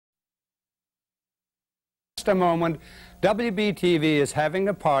just a moment, WBTV is having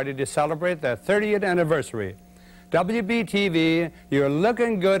a party to celebrate their 30th anniversary. WBTV, you're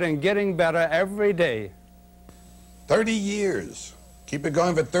looking good and getting better every day. 30 years. Keep it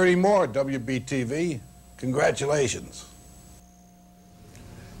going for 30 more, WBTV. Congratulations.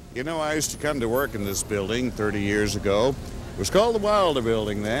 You know, I used to come to work in this building 30 years ago. It was called the Wilder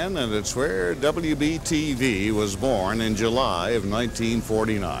Building then, and it's where WBTV was born in July of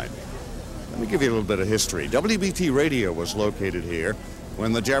 1949. Let me give you a little bit of history. WBT Radio was located here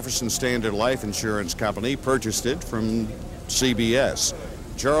when the Jefferson Standard Life Insurance Company purchased it from CBS.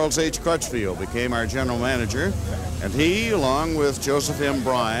 Charles H. Crutchfield became our general manager, and he, along with Joseph M.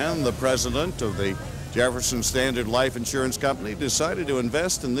 Bryan, the president of the Jefferson Standard Life Insurance Company, decided to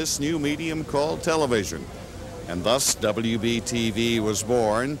invest in this new medium called television. And thus WBTV was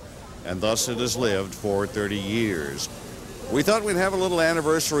born, and thus it has lived for 30 years. We thought we'd have a little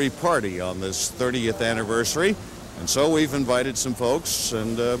anniversary party on this 30th anniversary, and so we've invited some folks,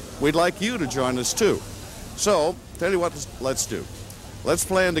 and we'd like you to join us too. So, tell you what, let's do. Let's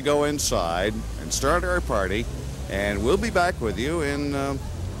plan to go inside and start our party, and we'll be back with you in,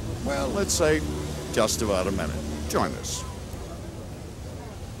 well, let's say just about a minute. Join us.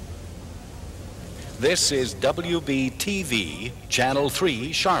 This is WBTV, Channel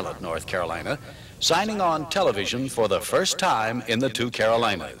 3, Charlotte, North Carolina, signing on television for the first time in the two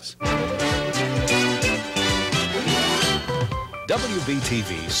Carolinas.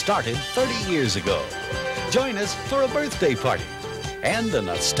 WBTV started 30 years ago. Join us for a birthday party and a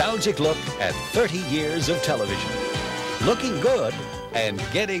nostalgic look at 30 years of television. Looking good and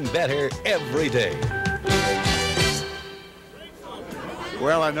getting better every day.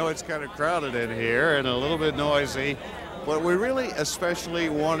 Well, I know it's kind of crowded in here and a little bit noisy, but we really especially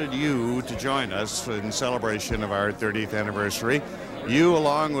wanted you to join us in celebration of our 30th anniversary. You,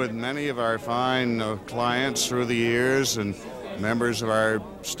 along with many of our fine clients through the years and members of our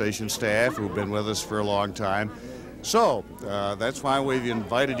station staff who've been with us for a long time. So that's why we've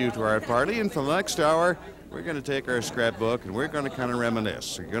invited you to our party, and for the next hour, we're going to take our scrapbook and we're going to kind of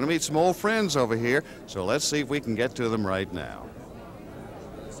reminisce. You're going to meet some old friends over here, so let's see if we can get to them right now.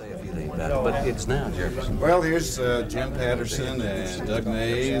 But it's now Jefferson. Well, here's Jim Patterson and Doug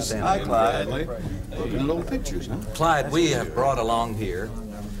Mays. Hi, Clyde. Looking at old pictures, huh? Clyde, we have brought along here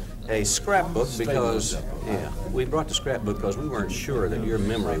a scrapbook because, we brought the scrapbook because we weren't sure that your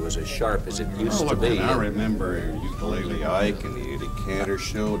memory was as sharp as it used to be. I remember Ukulele Ike and the Eddie Cantor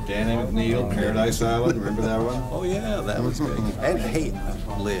Show, Danny McNeil, Paradise Island. Remember that one? Oh, yeah, that was great. And hey,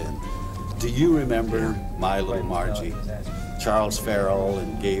 Lynn, do you remember My Little Margie? Charles Farrell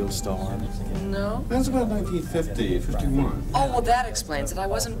and Gail Storm? No. That's about 1950, 51. Oh, well, that explains it. I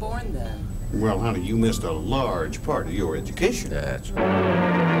wasn't born then. Well, honey, you missed a large part of your education. That's right.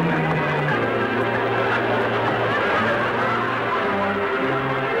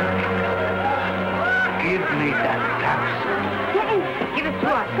 Give me that tax. Yes, give it to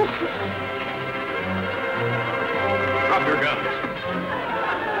us. Drop your guns.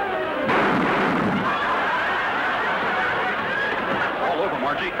 All over,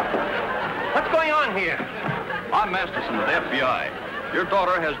 Margie. What's going on here? I'm Masterson with the FBI. Your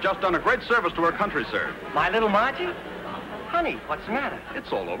daughter has just done a great service to her country, sir. My little Margie? Honey, what's the matter?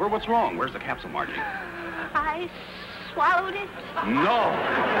 It's all over. What's wrong? Where's the capsule, Margie? I swallowed it. No!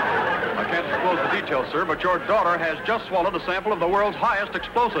 I can't disclose the details, sir, but your daughter has just swallowed a sample of the world's highest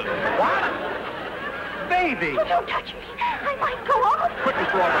explosive. What? Baby! Oh, don't touch me. I might go off. Quick,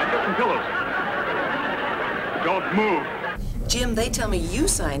 Mr. Albright, get some pillows. Don't move. Jim, they tell me you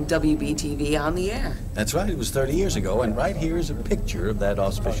signed WBTV on the air. That's right, it was 30 years ago, and right here is a picture of that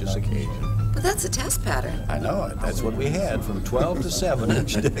auspicious occasion. But that's a test pattern. I know it. That's what we had from 12 to 7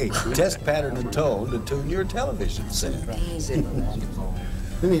 each day. Test pattern and tone to tune your television set. Amazing.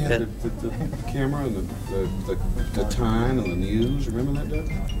 Then you had the camera and the time and the news. Remember that, Doug?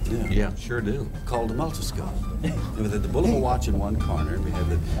 Yeah, sure do. Called a multiscope. We had the Boulevard watch in one corner, we had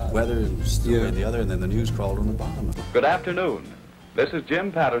the weather and the other, and then the news crawled on the bottom. Good afternoon. This is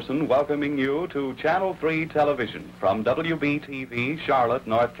Jim Patterson welcoming you to Channel 3 Television from WBTV, Charlotte,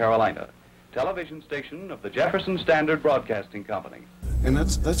 North Carolina, television station of the Jefferson Standard Broadcasting Company. And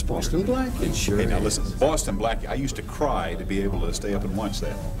that's Boston Blackie. Sure. Hey, now listen, Boston Blackie, I used to cry to be able to stay up and watch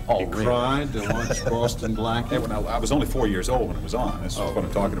that. Oh, You really? cried to watch Boston Blackie? Yeah, when I was only 4 years old when it was on. That's what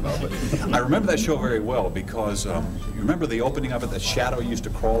I'm talking about. But I remember that show very well because you remember the opening of it, that shadow used to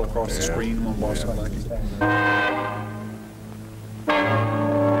crawl across the screen on Boston Blackie?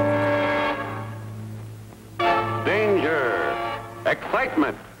 Danger,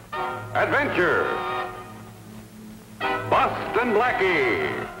 excitement, adventure. Boston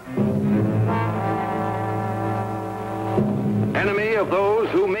Blackie. of those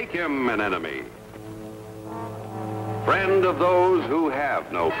who make him an enemy. Friend of those who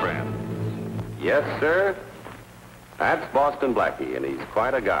have no friends. Yes, sir. That's Boston Blackie, and he's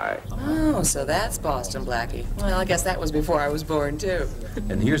quite a guy. Oh, so that's Boston Blackie. Well, I guess that was before I was born, too.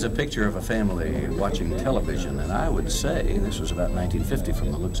 And here's a picture of a family watching television, and I would say this was about 1950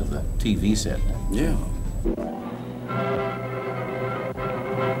 from the looks of the TV set. Yeah.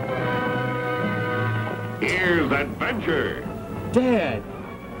 Here's adventure. Dad,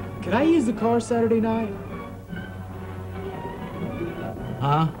 can I use the car Saturday night?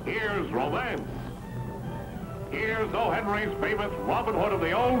 Huh? Here's romance. Here's O. Henry's famous Robin Hood of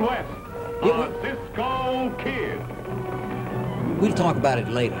the Old West, a Cisco Kid. We'll talk about it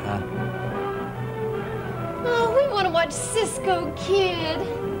later, huh? Oh, we want to watch Cisco Kid.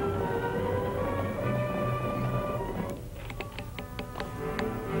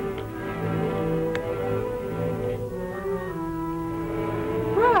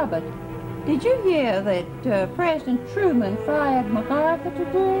 Robert, did you hear that President Truman fired MacArthur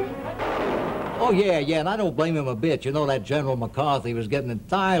today? Oh, yeah, and I don't blame him a bit. You know, that General McCarthy was getting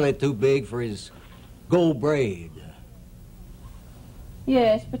entirely too big for his gold braid.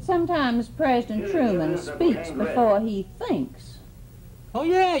 Yes, but sometimes President Truman speaks before he thinks. Oh,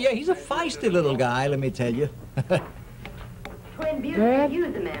 yeah, he's a feisty little guy, let me tell you. Dad,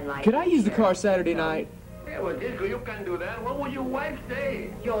 use a man like could I use the car Saturday night? Yeah, well, Disco, you can do that. What would your wife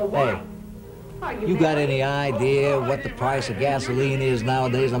say? Your wife? Hey, you got any idea what the price of gasoline is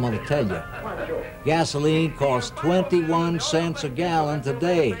nowadays? I'm going to tell you. Gasoline costs 21 cents a gallon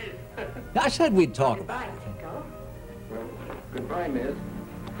today. I said we'd talk about it. Goodbye, miss.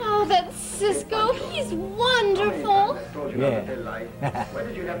 Oh, that's Cisco. He's wonderful. Yeah. Why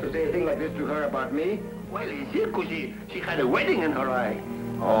did you have to say a thing like this to her about me? Well, it's here because she had a wedding in her eye.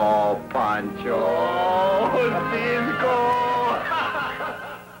 Oh, Pancho. Cisco.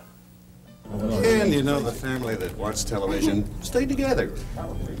 And you know, the family that watched television stayed together.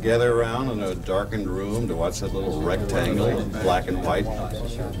 Gather around in a darkened room to watch that little rectangle, black and white.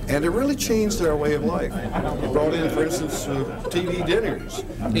 And it really changed their way of life. It brought in, for instance, TV dinners.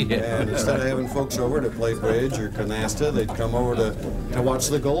 And instead of having folks over to play bridge or canasta, they'd come over to watch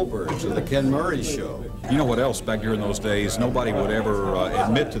the Goldbergs or the Ken Murray show. You know what else, back during those days, nobody would ever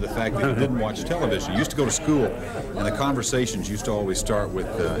admit to the fact that you didn't watch television. You used to go to school, and the conversations used to always start with,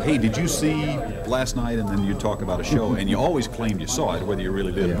 hey, did you see last night? And then you'd talk about a show, and you always claimed you saw it, whether you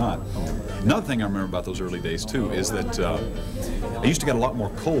really did or not. Another thing I remember about those early days, too, is that I used to get a lot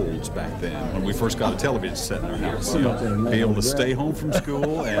more colds back then when we first got a television set in our house. You know, be able to stay home from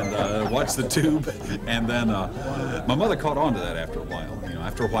school and watch the tube. And then my mother caught on to that after a while. You know,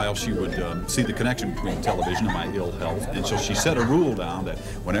 after a while, she would see the connection between television and my ill health. And so she set a rule down that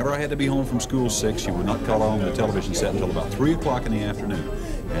whenever I had to be home from school sick, she would not cut on the television set until about 3 o'clock in the afternoon.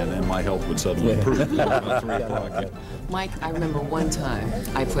 And then my health would suddenly improve about 3 o'clock. Yeah. Mike, I remember one time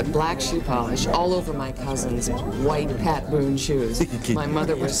I put black shoe polish all over my cousin's white Pat Boone shoes. My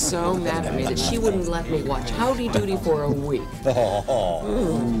mother was so mad at me that she wouldn't let me watch Howdy Doody for a week.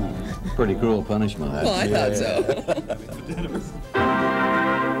 Pretty cruel punishment. Well, I thought so.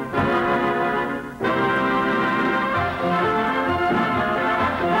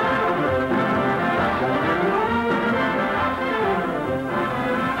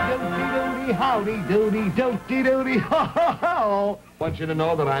 Howdy doody doty doody ho ho ho! I want you to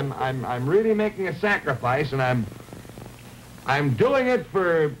know that I'm really making a sacrifice, and I'm doing it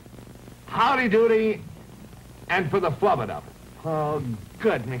for howdy doody and for the flub it up. Oh,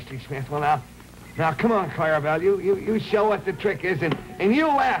 good, Mr. Smith. Well, now come on, Clarabelle. You show what the trick is, and you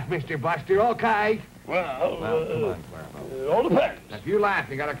laugh, Mr. Buster. Okay? Well, come on, Clarabelle. It all depends. If you laugh,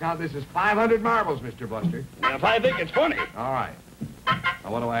 you got to count this as 500 marbles, Mr. Buster. Now, if I think it's funny. All right.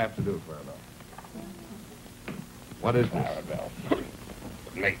 Now, what do I have to do, Clarabelle? What is this? Clarabelle.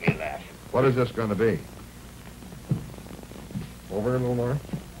 Make me laugh. What is this going to be? Over a little more? Is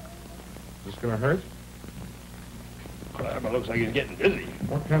this going to hurt? Clarabelle looks like he's getting busy.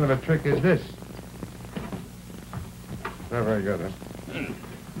 What kind of a trick is this? Not very good, huh?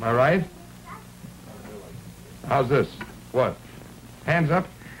 Am I right? How's this? What? Hands up?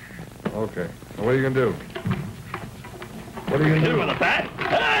 Okay. Well, what are you going to do? What are you going to do? With a bat?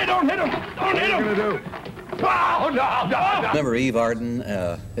 Hey, don't hit him! Don't hit him! What are you going to do? Oh, no. Remember Eve Arden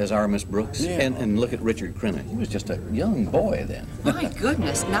as our Miss Brooks? Yeah. And look at Richard Crenna. He was just a young boy then. My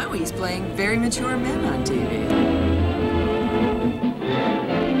goodness, now he's playing very mature men on TV.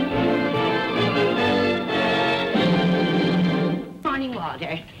 Morning,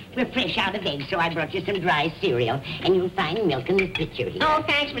 Walter. We're fresh out of eggs, so I brought you some dry cereal, and you'll find milk in the pitcher here. Oh,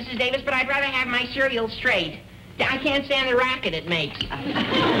 thanks, Mrs. Davis, but I'd rather have my cereal straight. I can't stand the racket it makes.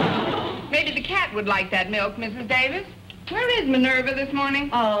 Maybe the cat would like that milk, Mrs. Davis. Where is Minerva this morning?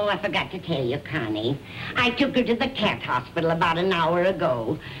 Oh, I forgot to tell you, Connie. I took her to the cat hospital about an hour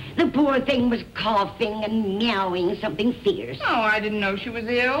ago. The poor thing was coughing and meowing something fierce. Oh, I didn't know she was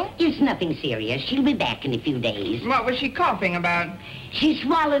ill. It's nothing serious. She'll be back in a few days. What was she coughing about? She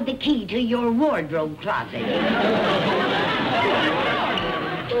swallowed the key to your wardrobe closet.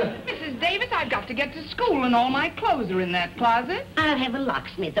 Mrs. Davis, I've got to get to school and all my clothes are in that closet. I'll have a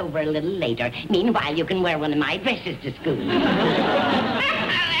locksmith over a little later. Meanwhile, you can wear one of my dresses to school. That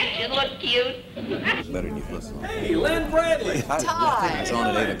should look cute. Better than you listen. Hey, Lynn Bradley. Todd. It's on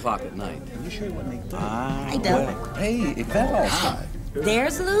at 8 o'clock at night. Are you sure it wasn't 8:30? I don't. Hey, it fell off time.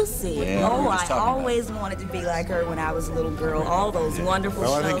 There's Lucy. Yeah, oh, we were I just always wanted to be like her when I was a little girl. All those wonderful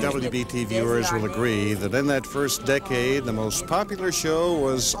Well, shows. I think WBT viewers will agree that in that first decade, the most popular show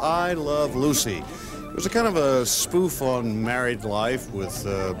was I Love Lucy. It was a kind of a spoof on married life with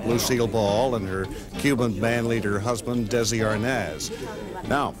Lucille Ball and her Cuban bandleader husband, Desi Arnaz.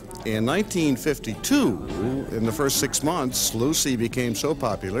 Now, in 1952, in the first 6 months, Lucy became so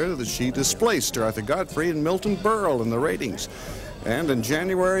popular that she displaced Arthur Godfrey and Milton Berle in the ratings. And in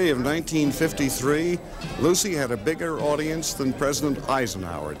January of 1953, Lucy had a bigger audience than President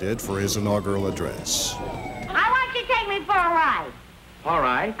Eisenhower did for his inaugural address. I want you to take me for a ride. All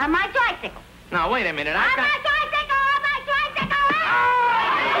right. On my tricycle. Now, wait a minute. On my tricycle, on my tricycle.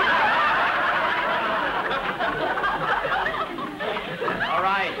 All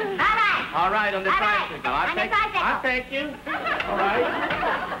right. All right. All right, on the All right. tricycle. On the tricycle. I'll take you. All right.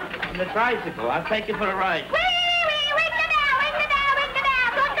 On the tricycle. I'll take you for a ride.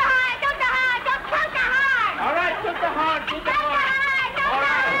 All right, took the horn, took the horn. All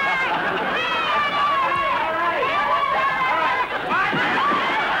right.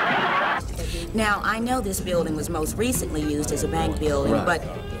 Now, I know this building was most recently used as a bank building, Right. but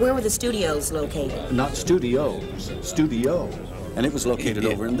where were the studios located? Not studios, studio. And it was located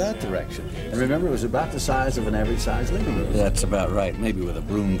over in that direction. And remember, it was about the size of an average-sized living room. That's about right, maybe with a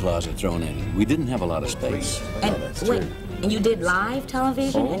broom closet thrown in. We didn't have a lot of space. And wait, and you did live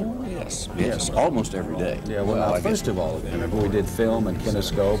television? Oh, yes, almost every day. Yeah, well, first of all, remember we did film and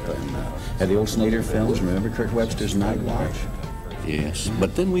kinescope and had the old Snyder films. Remember Kurt Webster's Night Watch? Yes,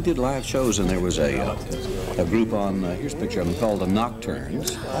 but then we did live shows, and there was a group on, here's a picture of them, called the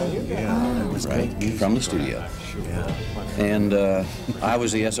Nocturnes. Oh, yeah. Right, from the studio. Yeah. And I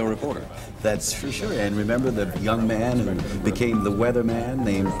was the SO reporter. That's for sure. And remember the young man who became the weatherman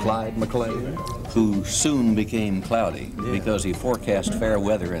named Clyde McLean? Who soon became cloudy because he forecast fair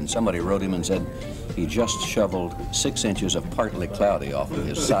weather, and somebody wrote him and said he just shoveled 6 inches of partly cloudy off of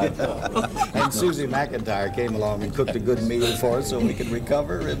his sidewalk. And Susie McIntyre came along and cooked a good meal for us so we could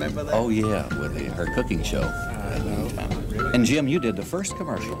recover. Remember that? Oh, yeah, with her cooking show. And Jim, you did the first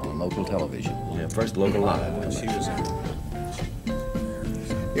commercial on local television. Yeah, first local live.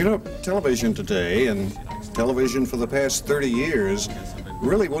 You know, television today and television for the past 30 years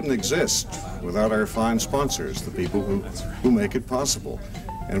really wouldn't exist without our fine sponsors, the people who make it possible.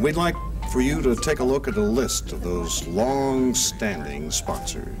 And we'd like for you to take a look at a list of those long-standing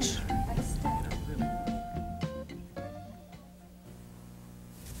sponsors.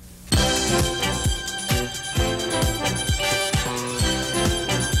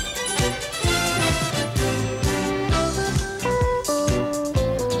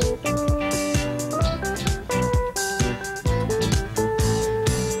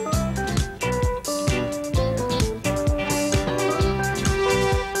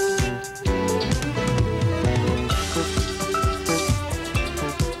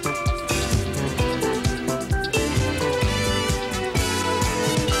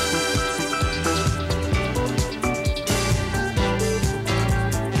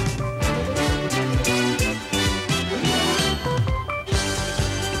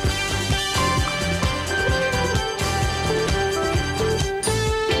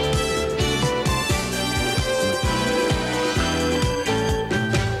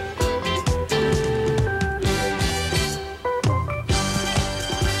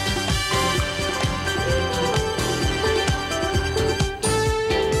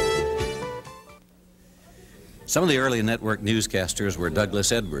 Some of the early network newscasters were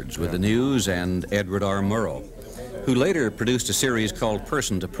Douglas Edwards with the news and Edward R. Murrow, who later produced a series called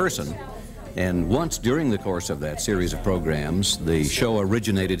Person to Person. And once during the course of that series of programs, the show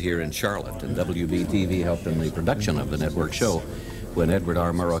originated here in Charlotte, and WBTV helped in the production of the network show when Edward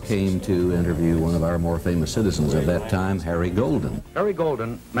R. Murrow came to interview one of our more famous citizens of that time, Harry Golden. Harry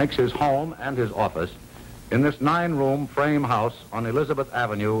Golden makes his home and his office in this 9-room frame house on Elizabeth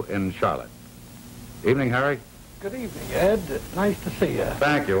Avenue in Charlotte. Evening, Harry. Good evening, Ed. Nice to see you.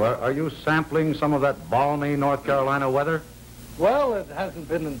 Thank you. Are you sampling some of that balmy North Carolina weather? Well, it hasn't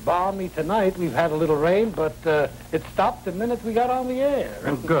been balmy tonight. We've had a little rain, but it stopped the minute we got on the air.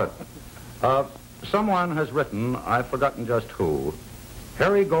 Oh, good. Someone has written, I've forgotten just who,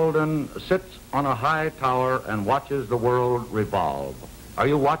 Harry Golden sits on a high tower and watches the world revolve. Are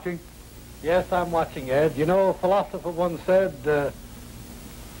you watching? Yes, I'm watching, Ed. You know, a philosopher once said,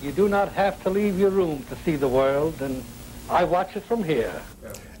 you do not have to leave your room to see the world, and I watch it from here.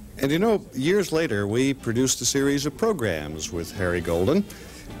 And you know, years later, we produced a series of programs with Harry Golden.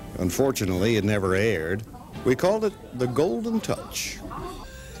 Unfortunately, it never aired. We called it The Golden Touch.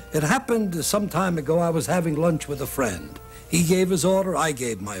 It happened some time ago. I was having lunch with a friend. He gave his order, I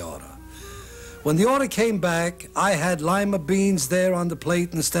gave my order. When the order came back, I had lima beans there on the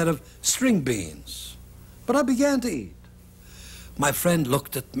plate instead of string beans. But I began to eat. My friend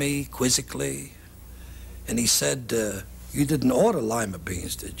looked at me quizzically, and he said, you didn't order lima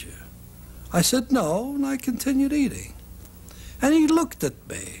beans, did you? I said, no, and I continued eating. And he looked at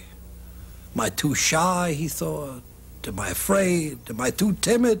me. Am I too shy, he thought? Am I afraid? Am I too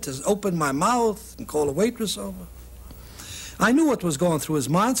timid to open my mouth and call a waitress over? I knew what was going through his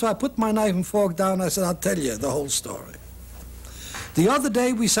mind, so I put my knife and fork down and I said, I'll tell you the whole story. The other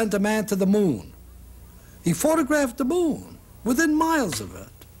day, we sent a man to the moon. He photographed the moon, within miles of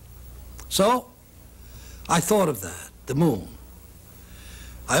it. So, I thought of that, the moon.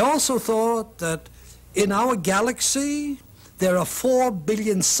 I also thought that in our galaxy, there are 4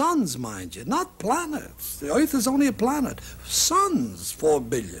 billion suns, mind you, not planets. The Earth is only a planet. Suns, 4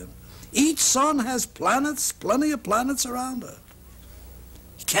 billion. Each sun has planets, plenty of planets around it.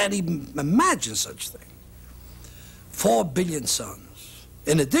 You can't even imagine such a thing. 4 billion suns.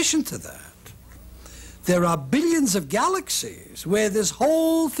 In addition to that, there are billions of galaxies where this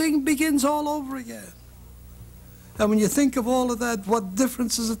whole thing begins all over again. And when you think of all of that, what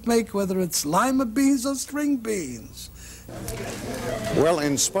difference does it make whether it's lima beans or string beans? Well,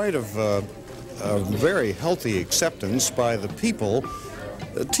 in spite of a very healthy acceptance by the people,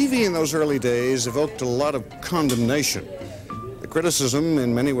 TV in those early days evoked a lot of condemnation. The criticism,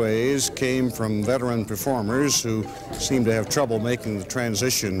 in many ways, came from veteran performers who seemed to have trouble making the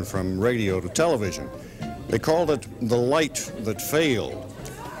transition from radio to television. They called it the light that failed.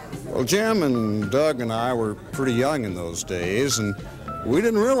 Well, Jim and Doug and I were pretty young in those days, and we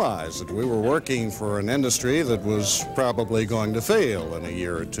didn't realize that we were working for an industry that was probably going to fail in a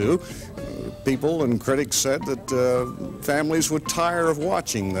year or two. People and critics said that families would tire of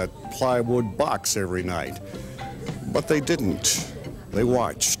watching that plywood box every night. But they didn't. They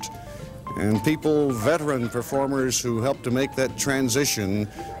watched. And people, veteran performers who helped to make that transition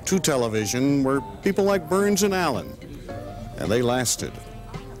to television were people like Burns and Allen. And they lasted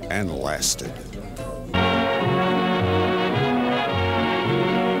and lasted.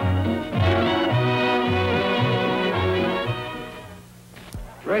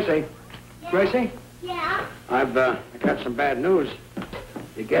 Gracie? Gracie? Yeah? I've got some bad news.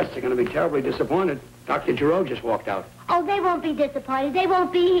 Your guests are going to be terribly disappointed. Dr. Giroux just walked out. Oh, they won't be disappointed. They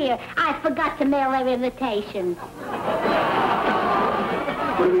won't be here. I forgot to mail their invitation.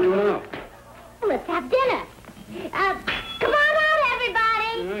 What do we do now? Well, let's have dinner. Come on out,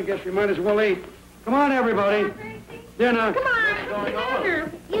 everybody. I guess we might as well eat. Come on, everybody. Dinner. Come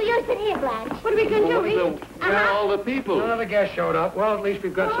on. You sit here, Blanche. What are we going to do? Where are all the people? None of the guests showed up. Well, at least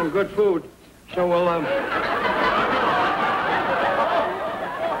we've got some good food. So we'll,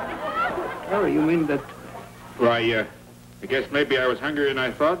 Harry, you mean that... Why, I guess maybe I was hungrier than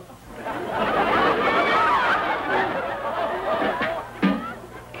I thought.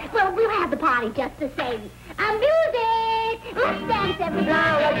 Well, we'll have the party just the same. Music! Let's dance,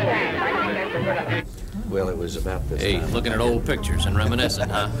 everybody. Well, it was about this Hey, time. looking at old pictures and reminiscing,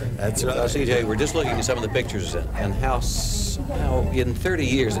 huh? That's CJ, we're just looking at some of the pictures and how in 30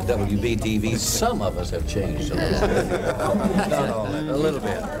 years at WBTV, some of us have changed a little. A little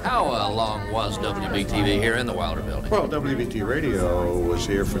bit. How long was WBTV here in the Wilder Building? Well, WBT Radio was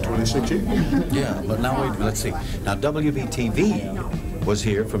here for 26 years. Yeah, but now wait, let's see. Now, WBTV was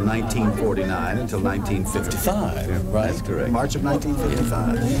here from 1949 until 1955, right? That's correct. March of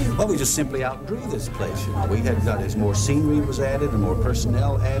 1955. Well, we just simply outgrew this place. You know, we had got as more scenery was added and more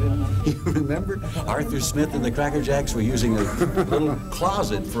personnel added. You remember Arthur Smith and the Cracker Jacks were using a little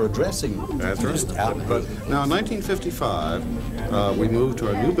closet for a dressing. That's right. But now, in 1955, we moved to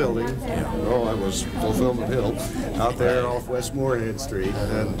a new building. Oh, that was Fulfillment Hill, out there off West Moorhead Street,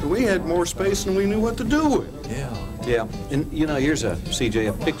 and we had more space than we knew what to do with. Yeah. Yeah, and you know, here's CJ,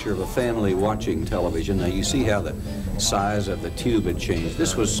 a picture of a family watching television. Now you see how the size of the tube had changed.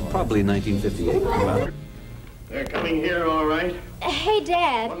 This was probably 1958. They're coming here, all right. Hey,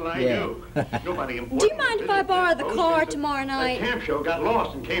 Dad. What'll I do? Nobody important. Do you mind if I borrow the car tomorrow night? The camp show got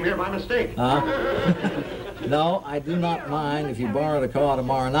lost and came here by mistake. No, I do not mind if you borrow the car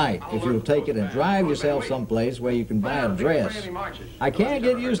tomorrow night, if you'll take it and drive yourself someplace where you can buy a dress. I can't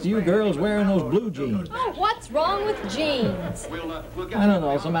get used to you girls wearing those blue jeans. Oh, what's wrong with jeans? I don't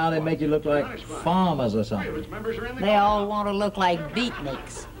know, somehow they make you look like farmers or something. They all want to look like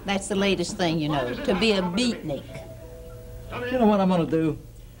beatniks. That's the latest thing, you know, to be a beatnik. You know what I'm going to do?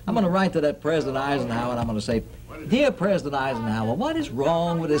 I'm going to write to that President Eisenhower and I'm going to say, Dear President Eisenhower, what is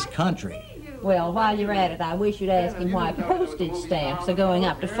wrong with this country? Well, while you're at it, I wish you'd ask him why postage stamps are going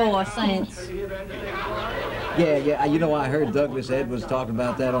up to 4 cents. Yeah, you know, I heard Douglas Edwards talking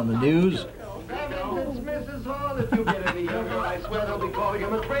about that on the news.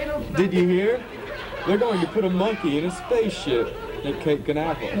 Did you hear? They're going to put a monkey in a spaceship at Cape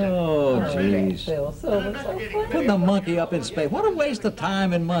Canaveral. Oh, jeez. Putting a monkey up in space. What a waste of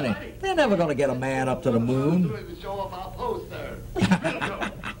time and money. They're never going to get a man up to the moon.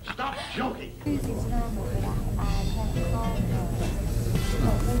 Stop joking.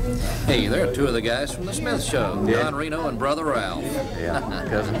 Hey, there are two of the guys from the Smith Show, Don Reno and Brother Ralph. Yeah,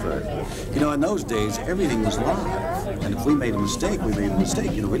 cousin Bud. You know, in those days, everything was live. And if we made a mistake, we made a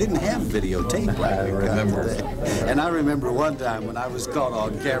mistake. You know, we didn't have videotape like we got today. And I remember one time when I was caught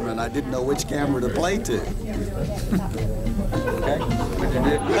on camera and I didn't know which camera to play to. We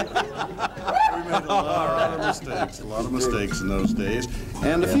made a lot of mistakes in those days.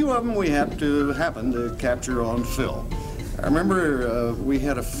 And a few of them we happened to capture on film. I remember we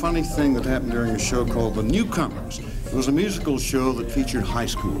had a funny thing that happened during a show called The Newcomers. It was a musical show that featured high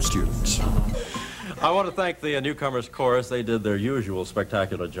school students. I want to thank the Newcomers Chorus. They did their usual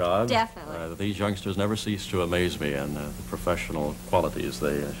spectacular job. Definitely. These youngsters never cease to amaze me and the professional qualities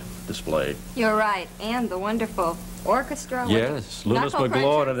they display. You're right. And the wonderful orchestra. Yes, Loomis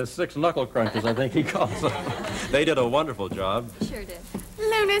McGlone and his 6 knuckle crunchers, I think he calls them. They did a wonderful job. Sure did.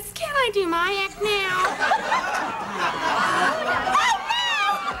 Lunas, can I do my act now?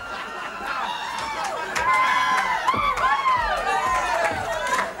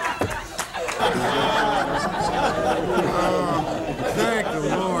 Thank the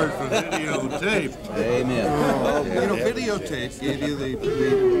Lord for videotape. Amen. You know, videotape gave you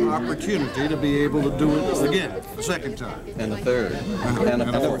the opportunity to be able to do it again, the second time. And the third. And the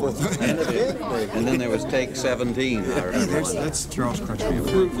fourth. And the fifth. And then there was take 17. I remember. That's Charles Crutchfield.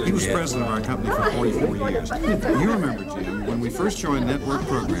 He was president of our company for 44 years. You remember, Jim, when we first joined network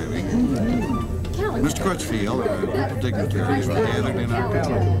programming, Mr. Crutchfield and a group of dignitaries were gathered in our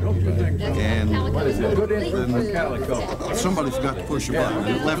gallery. And then somebody forgot to push a button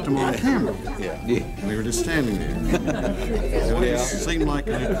and it left them on camera. We were just standing there. It seemed like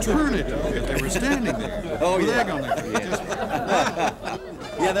an eternity that they were standing there. Oh, with yeah. egg on their face.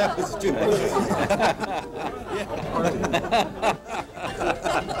 Yeah, that was too much.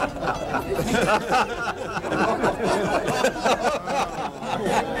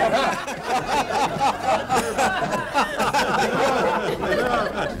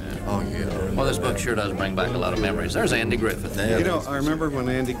 Oh, yeah. Well, this book sure does bring back a lot of memories. There's Andy Griffith. You know, I remember when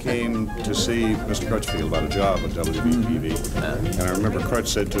Andy came to see Mr. Crutchfield about a job at WBTV, and I remember Crutch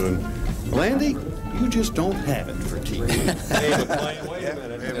said to him, "Well, Andy, you just don't have it for TV." Wait a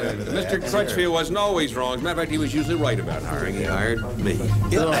minute. Mr. Crutchfield wasn't always wrong. As a matter of fact, he was usually right about hiring. He hired me.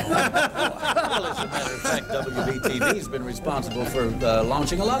 Well, as a matter of fact, WBTV's been responsible for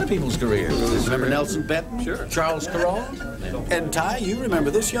launching a lot of people's careers. Remember Nelson Benton? Sure. Charles Carroll? And Ty, you remember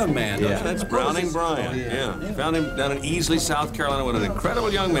this young man, don't you? That's Browning Bryant, yeah. Found him down in Easley, South Carolina. What an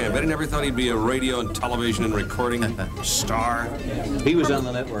incredible young man. Bet he never thought he'd be a radio and television and recording star. He was on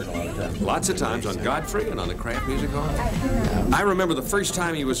the network a lot of times. Lots of times on Godfrey and on the Kraft Music Hall. I remember the first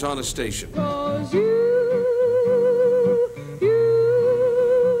time he was on a station.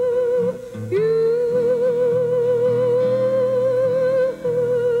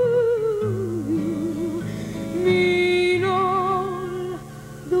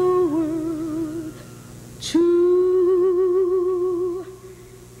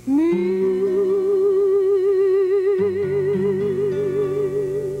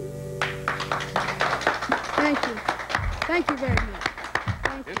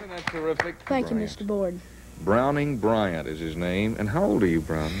 Thank you, Mr. Boyd. Browning Bryant is his name. And how old are you,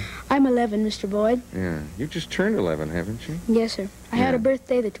 Browning? I'm 11, Mr. Boyd. Yeah. You just turned 11, haven't you? Yes, sir. I had a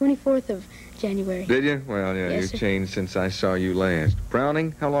birthday the 24th of January. Did you? Well, yeah, Yes, you've sir. changed since I saw you last.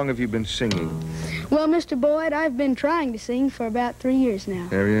 Browning, how long have you been singing? Well, Mr. Boyd, I've been trying to sing for about 3 years now.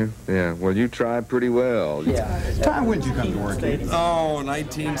 Have you? Yeah. Well, you tried pretty well. Time when did you come to work here? Oh,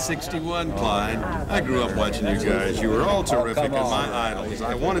 1961, Clyde. I grew up watching you guys. You were all terrific and my idols.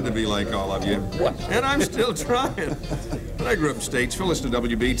 I wanted to be like all of you. And I'm still trying. But I grew up in Statesville, listened to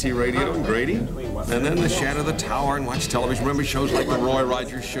WBT radio and Grady. And then the Shadow of the Tower and watched television. Remember shows like the Roy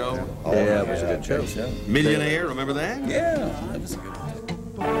Rogers Show? Yeah, it was a good show. Millionaire, remember that? Yeah, that was a good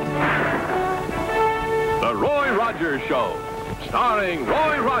The Roy Rogers Show, starring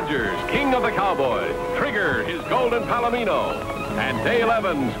Roy Rogers, King of the Cowboys, Trigger, his Golden Palomino, and Dale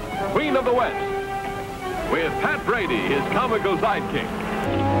Evans, Queen of the West, with Pat Brady, his comical sidekick.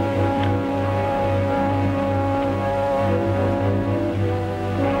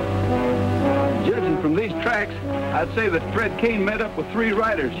 Judging from these tracks, I'd say that Fred Kane met up with 3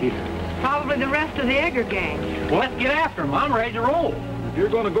 riders here. Probably the rest of the Egger gang. Well, let's get after them. I'm ready to roll. If you're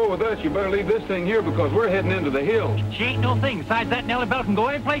going to go with us, you better leave this thing here because we're heading into the hills. She ain't no thing. Besides that, Nellie Bell can go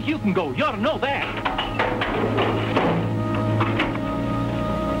any place you can go. You ought to know that.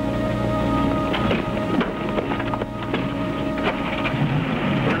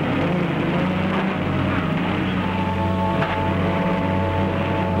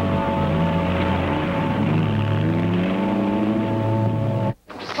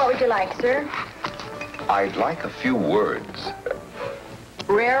 What would you like, sir? I'd like a few words.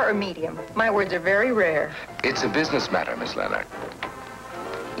 Rare or medium? My words are very rare. It's a business matter, Miss Leonard.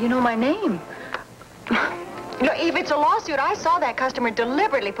 You know my name. You know, if it's a lawsuit, I saw that customer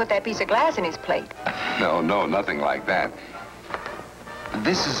deliberately put that piece of glass in his plate. No, nothing like that.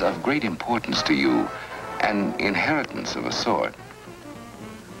 This is of great importance to you, an inheritance of a sort.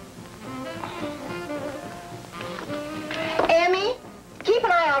 Emmy, keep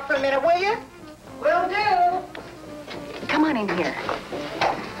an eye out for a minute, will you? Will do. Come on in here.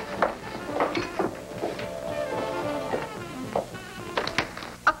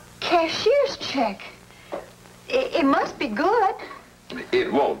 A cashier's check. It must be good.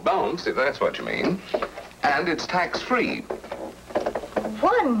 It won't bounce, if that's what you mean. And it's tax-free.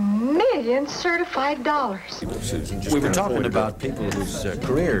 $1 million certified dollars. We were talking about people whose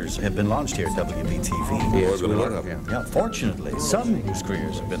careers have been launched here at WBTV. Yes, we were. Yeah, fortunately, some whose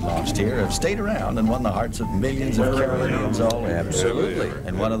careers have been launched here have stayed around and won the hearts of millions of Carolinians all over. Absolutely.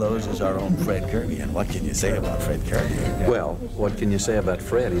 And one of those is our own Fred Kirby. And what can you say about Fred Kirby? Well, what can you say about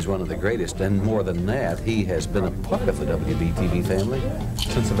Fred? He's one of the greatest, and more than that, he has been a part of the WBTV family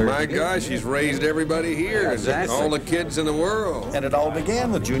since the very beginning. My gosh, he's raised everybody here. Exactly. All the kids in the world. And it all began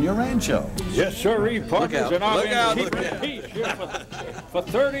with Junior Rancho. Yes, sir, partners, and I've been keeping the peace here for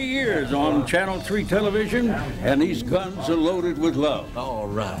 30 years on Channel 3 television, and these guns are loaded with love. All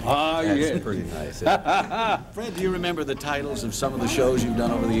right. Ah, That's yes. pretty nice. Fred, do you remember the titles of some of the shows you've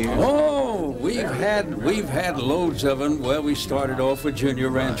done over the years? Oh, we've had loads of them. Well, we started off with Junior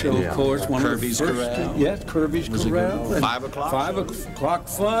Rancho, of course. One Kirby's of the first, Corral. Yes, Kirby's Corral. 5 o'clock. 5 o'clock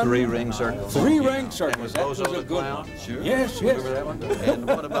fun. 3 Ring Circle. 3 Ring Circles. That was Bozo a the good Clown. one. Sure. Yes, yes. Remember that one? And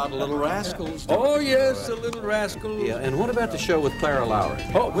what about Little Rascals? Oh, yes, the Little Rascals. Yeah, and what about the show with Clara Lowry?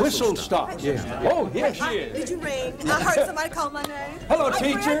 Oh, Whistle Stop. Yeah. Oh, yes, she is. Did you ring? I heard somebody call my name. Hello,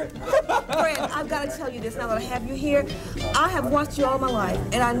 teacher. Fred, I've got to tell you this now that I have you here. I have watched you all my life,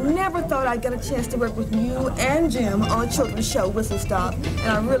 and I never thought I'd get a chance to work with you and Jim on a children's show, Whistle Stop, and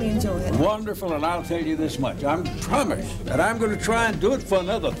I really enjoy it. Wonderful, and I'll tell you this much. I'm promised that I'm going to try and do it for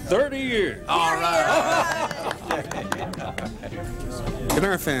another 30 years. All right. In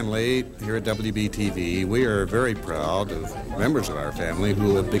our family here at WBTV, we are very proud of members of our family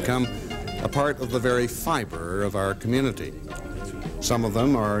who have become a part of the very fiber of our community. Some of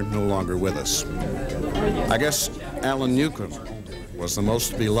them are no longer with us. I guess Alan Newcomb was the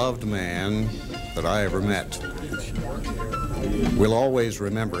most beloved man that I ever met. We'll always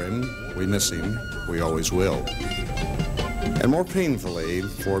remember him. We miss him. We always will. And more painfully,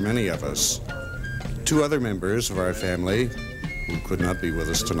 for many of us, 2 other members of our family who could not be with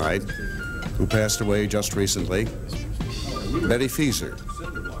us tonight, who passed away just recently, Betty Fieser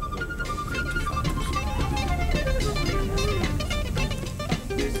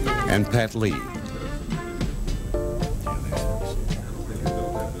and Pat Lee.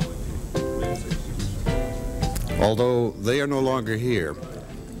 Although they are no longer here,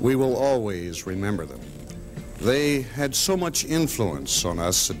 we will always remember them. They had so much influence on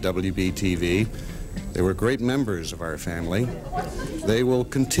us at WBTV. They were great members of our family. They will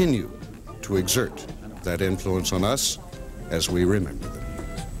continue to exert that influence on us as we remember them.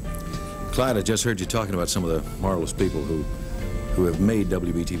 Clyde, I just heard you talking about some of the marvelous people who who have made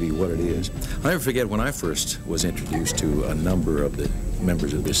WBTV what it is. I'll never forget when I first was introduced to a number of the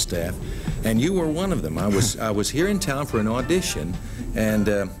members of this staff, and you were one of them. I was here in town for an audition,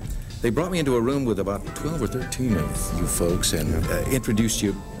 and they brought me into a room with about 12 or 13 of you folks and introduced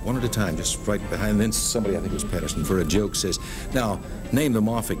you one at a time, just right behind. And then somebody, I think it was Patterson, for a joke says, "Now, name them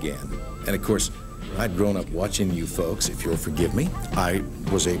off again." And of course, I'd grown up watching you folks, if you'll forgive me. I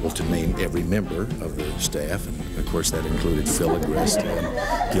was able to name every member of the staff, and of course that included Phil Agresta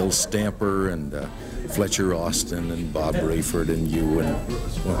and Gil Stamper and Fletcher Austin and Bob Rayford and you and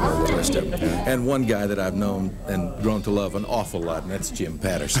well, the rest of them. And one guy that I've known and grown to love an awful lot, and that's Jim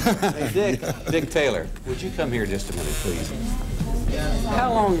Patterson. Hey, Dick Taylor, would you come here just a minute, please?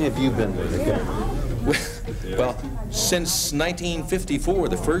 How long have you been with the government? Well, since 1954,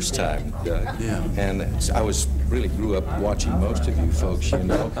 the first time, Doug. Yeah. And I really grew up watching most of you folks, you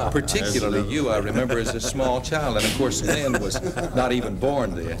know. Particularly you, I remember as a small child, and of course Glenn was not even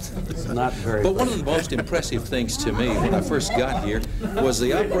born then. Not very. But one of the most impressive things to me when I first got here was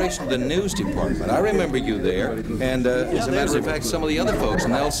the operation of the news department. I remember you there, and as a matter of fact, some of the other folks,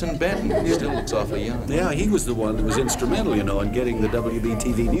 Nelson Benton, he still looks awfully young. Yeah, he was the one that was instrumental, you know, in getting the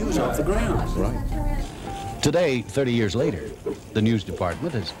WBTV news off the ground. Right. Today, 30 years later, the news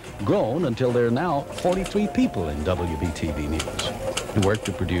department has grown until there are now 43 people in WBTV News who work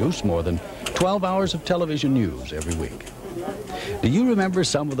to produce more than 12 hours of television news every week. Do you remember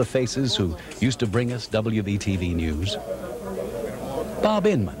some of the faces who used to bring us WBTV News? Bob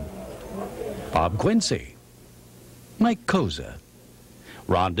Inman, Bob Quincy, Mike Koza,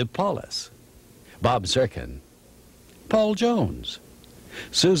 Ron DePaulus, Bob Serkin, Paul Jones,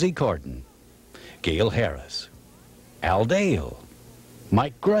 Susie Corden, Gail Harris, Al Dale,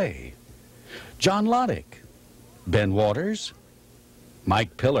 Mike Gray, John Loddick, Ben Waters,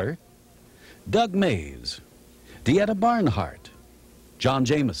 Mike Pillar, Doug Mays, Dieta Barnhart, John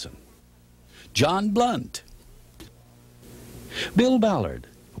Jameson, John Blunt, Bill Ballard,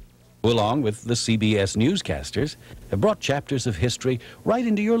 who along with the CBS newscasters have brought chapters of history right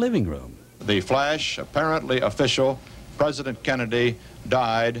into your living room. The flash, apparently official, President Kennedy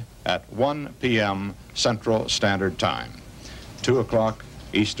died at 1 p.m. Central Standard Time, 2 o'clock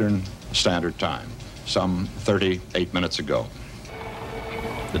Eastern Standard Time, some 38 minutes ago.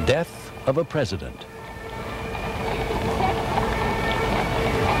 The death of a president.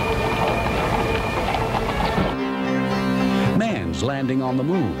 Man's landing on the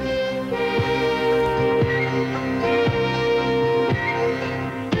moon.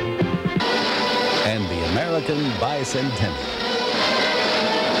 And the American bicentennial.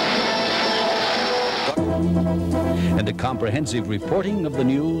 And a comprehensive reporting of the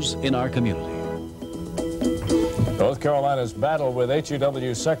news in our community. North Carolina's battle with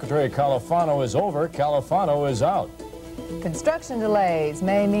HEW Secretary Califano is over. Califano is out. Construction delays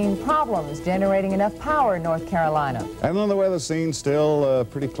may mean problems generating enough power in North Carolina. And then the weather scene still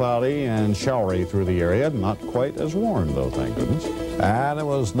pretty cloudy and showery through the area. Not quite as warm, though, thank goodness. And it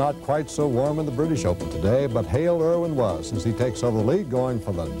was not quite so warm in the British Open today, but Hale Irwin was as he takes over the lead, going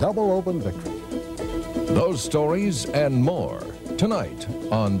for the double open victory. Those stories and more tonight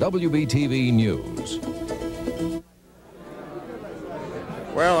on WBTV News.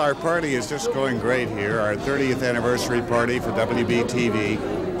 Well, our party is just going great here, our 30th anniversary party for WBTV.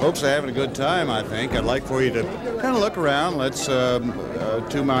 Folks are having a good time, I think. I'd like for you to kind of look around. Let's,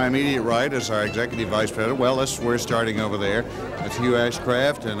 to my immediate right is our Executive Vice President. Well, we're starting over there. That's Hugh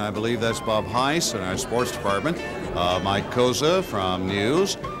Ashcraft, and I believe that's Bob Heiss in our Sports Department. Mike Koza from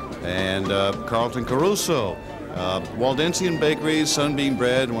News, and Carlton Caruso. Waldensian Bakeries, Sunbeam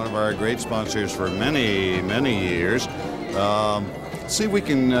Bread, one of our great sponsors for many, many years. See if we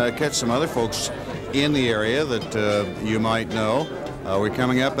can catch some other folks in the area that you might know. We're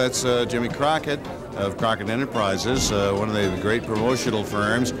coming up, that's Jimmy Crockett of Crockett Enterprises, one of the great promotional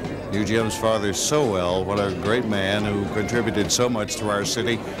firms. Knew Jim's father so well. What a great man who contributed so much to our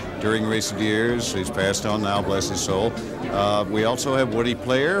city during recent years. He's passed on now, bless his soul. We also have Woody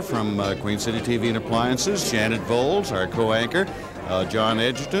Player from Queen City TV and Appliances, Janet Voles, our co-anchor, John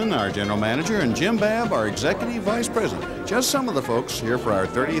Edgerton, our general manager, and Jim Babb, our executive vice president. Just some of the folks here for our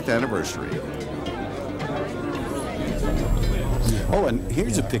 30th anniversary. Oh, and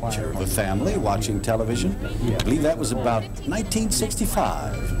here's a picture of a family watching television. I believe that was about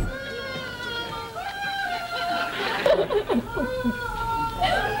 1965.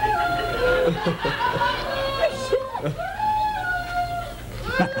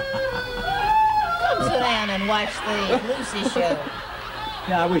 Come sit down and watch the Lucy show.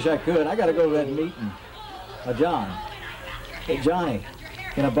 Yeah, I wish I could. I got to go to that meeting. John. Hey, Johnny,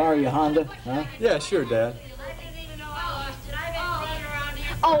 can I borrow your Honda? Huh? Yeah, sure, Dad.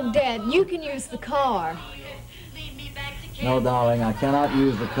 Oh, Dad, you can use the car. No, darling, I cannot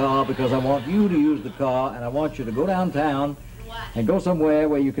use the car because I want you to use the car, and I want you to go downtown and go somewhere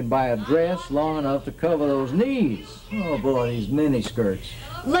where you can buy a dress long enough to cover those knees. Oh, boy, these mini skirts.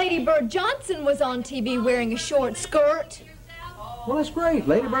 Lady Bird Johnson was on TV wearing a short skirt. Well, that's great.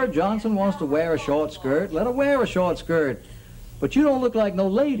 Lady Bird Johnson wants to wear a short skirt. Let her wear a short skirt. But you don't look like no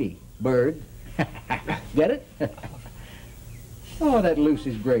lady, Bird. Get it? Oh, that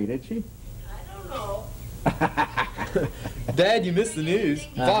Lucy's great, isn't she? Dad, you missed the news.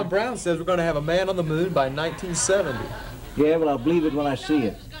 Bob Brown says we're going to have a man on the moon by 1970. Yeah, well, I'll believe it when I see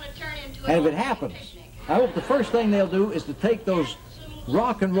it. And if it happens, I hope the first thing they'll do is to take those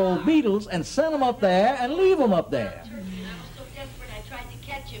rock and roll Beatles and send them up there and leave them up there. I was so desperate I tried to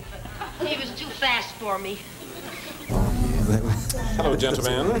catch him, but he was too fast for me. Hello,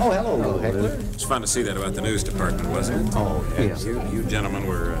 gentlemen. Oh, hello, Heckler. It's fun to see that about the news department, wasn't it? Oh, yes. You gentlemen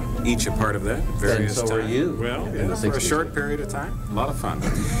were each a part of that at various And so were times. you. Well, In the for a 60s. short period of time. A lot of fun.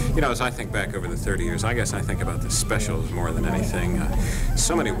 You know, as I think back over the 30 years, I guess I think about the specials more than anything.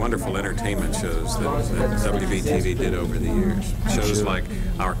 So many wonderful entertainment shows that WBTV did over the years. Shows like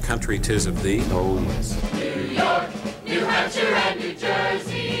Our Country 'Tis of Thee. Oh, yes. New York, New Hampshire, and New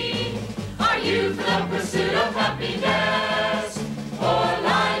Jersey. Are you for the pursuit of happiness? For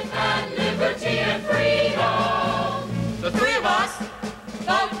life and liberty and freedom. The three of us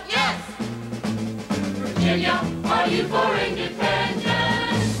vote yes. Virginia, are you for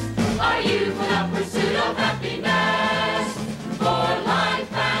independence? Are you for the pursuit of happiness? For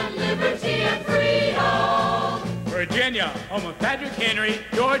life and liberty and freedom. Virginia, home of Patrick Henry,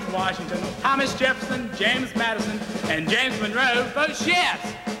 George Washington, Thomas Jefferson, James Madison, and James Monroe, votes yes.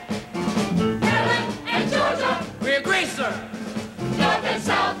 Maryland and Georgia, We agree, sir. North and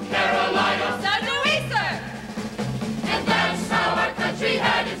South Carolina, So do we, sir. and that's how our country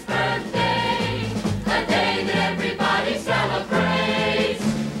had its birthday, a day that everybody celebrates,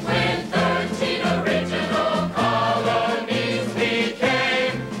 when 13 original colonies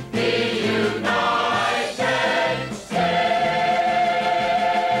became the United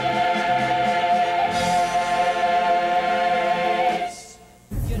States.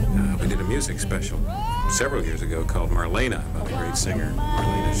 We did a music special several years ago called Marlena, about the great singer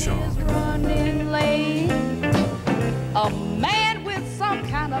Marlena Shaw. Running late, a man with some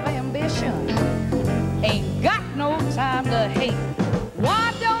kind of ambition ain't got no time to hate.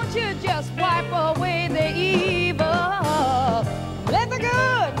 Why don't you just wipe away the evil? Let the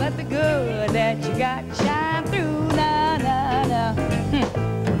good that you got shine through now, now, now.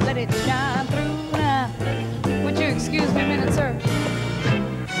 Let it shine through now. Would you excuse me a minute, sir?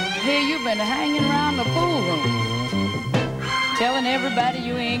 Here you've been hanging around the pool room, telling everybody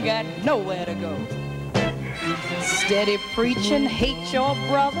you ain't got nowhere to go. Steady preaching, hate your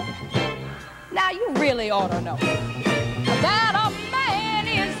brother. Now you really ought to know that a man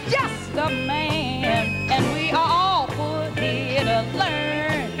is just a man, and we are all put here to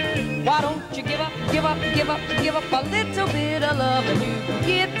learn. Why don't you give up a little bit of love, and you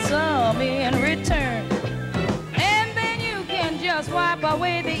get some in return? Just wipe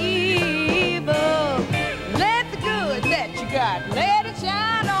away the evil. Let the good that you got, let it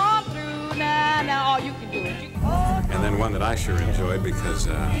shine on through now. Now all you can do is And then one that I sure enjoyed because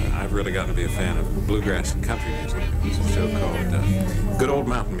I've really gotten to be a fan of bluegrass and country music. It was a show called Good Old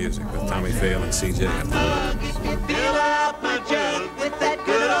Mountain Music with Tommy Fail and CJ. Fill up my jug with that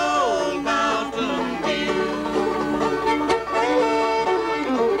good old Mountain Dew.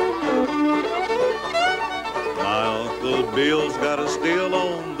 My Uncle Bill's got a still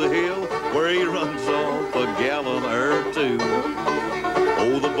on the hill where he runs off a gallon or two.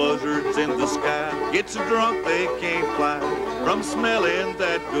 Oh, the buzzards in the sky get so drunk they can't fly from smelling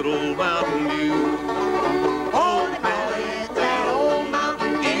that good old Mountain Dew. Oh, It's that old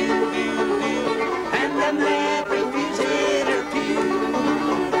Mountain Dew, and them red refuse interview.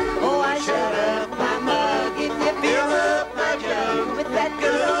 Oh, I shut up my mug if you fill up my jug with that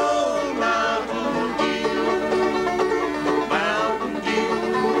good old Mountain Dew. Mountain Dew,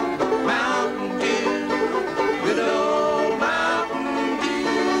 Mountain Dew, good old Mountain Dew.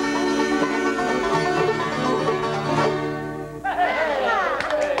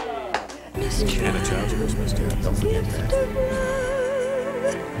 And a Child's Christmas too. Don't forget that.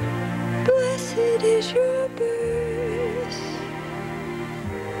 Blessed is your birth,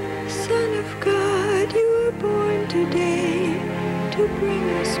 Son of God, you were born today to bring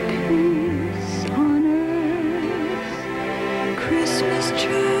us peace on earth. Christmas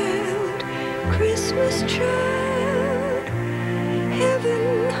child,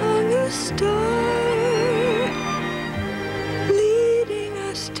 heaven hung a star, leading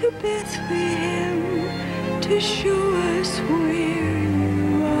us Bethlehem to show us where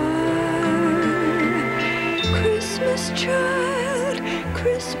you are.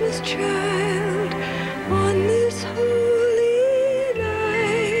 Christmas child, on this holy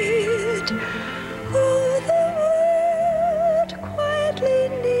night, oh, the world quietly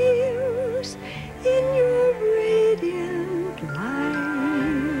kneels in your radiant light.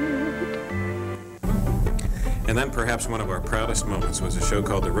 And then perhaps one of our proudest moments was a show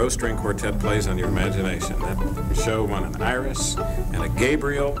called The Rose String Quartet Plays on Your Imagination. That show won an Iris and a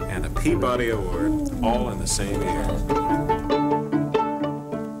Gabriel and a Peabody Award, all in the same year.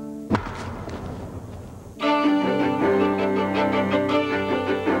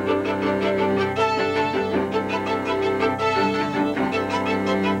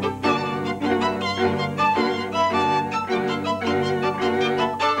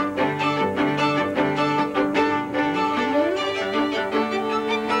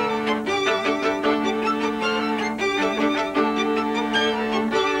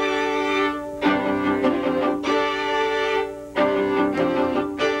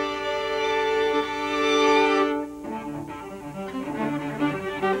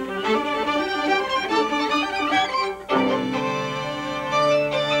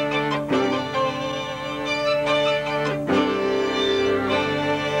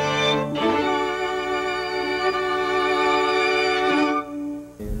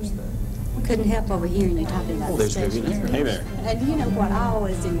 Couldn't help overhearing you talking about the station. Hey there. And you know what I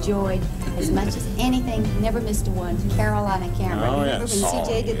always enjoyed as much as anything, never missed a one, Carolina Camera. Oh, Remember yes. when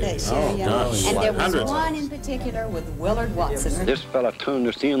CJ did that show? gosh. And there was Hundreds. one in particular with Willard Watson. This fella turned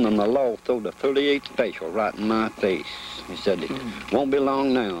us in and the law threw the 38 special right in my face. He said, it won't be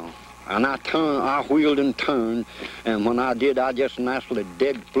long now. And I wheeled and turned, and when I did, I just naturally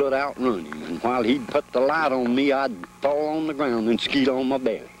dead flat out running. And while he'd put the light on me, I'd fall on the ground and skeet on my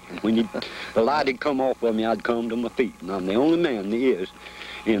belly. And when the light had come off of me, I'd come to my feet. And I'm the only man there is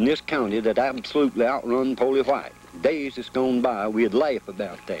in this county that absolutely outrun Polly White. Days that's gone by, we'd laugh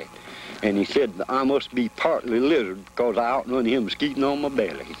about that. And he said, I must be partly lizard because I outrun him skeeting on my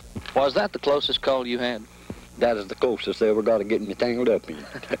belly. Was that the closest call you had? That is the closest they ever got to getting me tangled up in.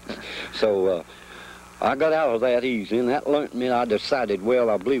 So I got out of that easy, and that learned me. I decided, well,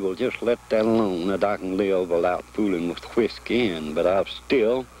 I believe I'll just let that alone, that I can live without fooling with whiskey. But I've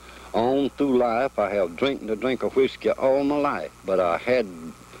still, on through life, I have drinking a drink of whiskey all my life. But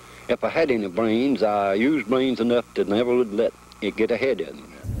if I had any brains, I used brains enough to never would let it get ahead of me.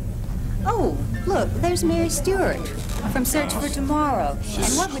 Oh, look, there's Mary Stewart from Search for Tomorrow.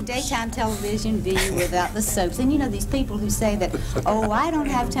 And what would daytime television be without the soaps? And you know these people who say that, oh, I don't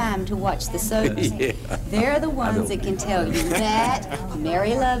have time to watch the soaps. Yeah. They're the ones that can tell you that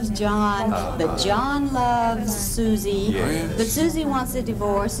Mary loves John, that John loves Susie, but Susie wants a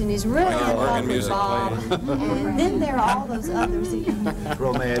divorce and is really in love with Bob. And then there are all those others.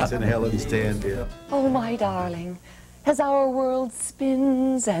 Romance and Helen's Stand, yeah. Oh, my darling, as our world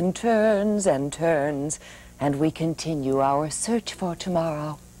spins and turns and turns, and we continue our search for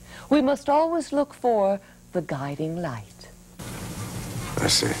tomorrow, we must always look for the guiding light. I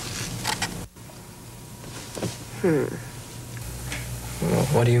see. Well,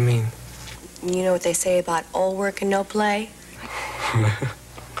 what do you mean? You know what they say about all work and no play?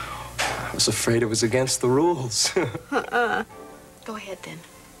 I was afraid it was against the rules. Go ahead, then.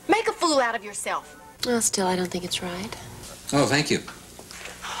 Make a fool out of yourself. Well, still, I don't think it's right. Oh, thank you.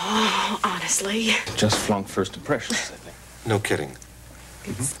 Oh, honestly. Just flunked first impressions, I think. No kidding.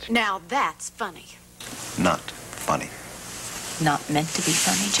 Now that's funny. Not funny. Not meant to be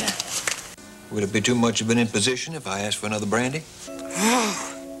funny, Jeff. Would it be too much of an imposition if I asked for another brandy?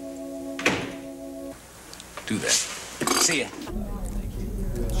 Do that. See ya.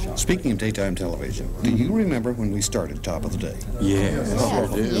 Speaking of daytime television, do you remember when we started Top of the Day? Yes.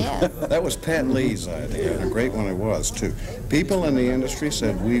 Yeah. That was Pat Lee's idea, and a great one it was, too. People in the industry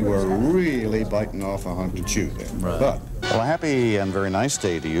said we were really biting off a hunk to chew then. Right. But, well, a happy and very nice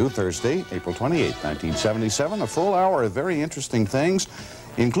day to you. Thursday, April 28, 1977. A full hour of very interesting things,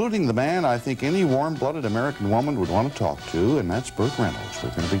 including the man I think any warm-blooded American woman would want to talk to, and that's Burt Reynolds.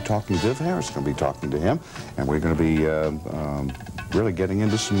 We're going to be talking to Viv Harris, going to be talking to him, and we're going to be really getting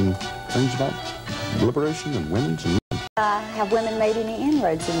into some things about liberation and women's and Have women made any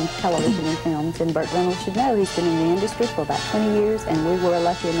inroads in television and films? And Burt Reynolds should know he's been in the industry for about 20 years, and we were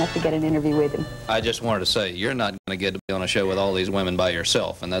lucky enough to get an interview with him. I just wanted to say, you're not going to get to be on a show with all these women by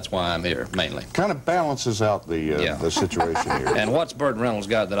yourself, and that's why I'm here, mainly. kind of balances out the situation here. And what's Burt Reynolds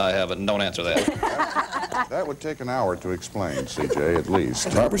got that I haven't? Don't answer that. That would take an hour to explain, C.J., at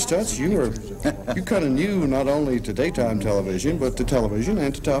least. Barbara Stutz, you kind of new not only to daytime television, but to television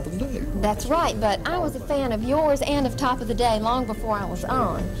and to Top of the Day. That's right, but I was a fan of yours and of Top of the Day long before I was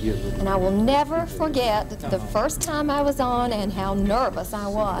on. And I will never forget the first time I was on and how nervous I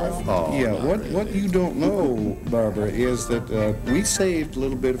was. Oh, yeah, what you don't know, Barbara, is that we saved a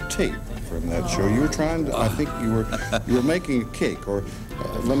little bit of tape from that show. You were trying to, I think you were making a cake, or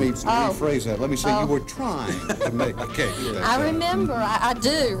let me rephrase that. Let me say you were trying to make a cake. I remember. I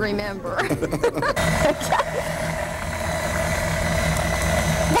do remember.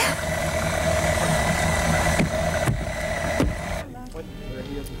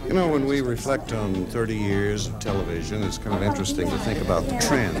 You know, when we reflect on 30 years of television, it's kind of interesting to think about the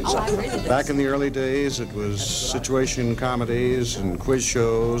trends. Back in the early days, it was situation comedies and quiz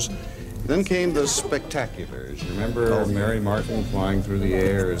shows. Then came the spectaculars. You remember Mary Martin flying through the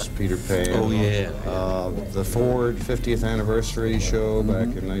air as Peter Pan? Oh, yeah. The Ford 50th anniversary show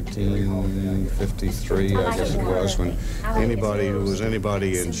back in 1953, I guess it was, when anybody who was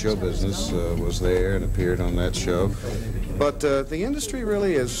anybody in show business was there and appeared on that show. But the industry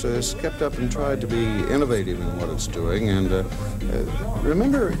really has kept up and tried to be innovative in what it's doing. And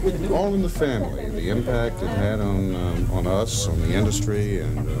remember All in the Family, the impact it had on us, on the industry,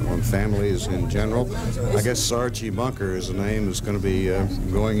 and on families in general. I guess Archie Bunker is a name that's going to be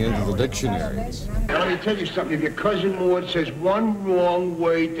going into the dictionary. Now, let me tell you something. If your cousin Maud says one wrong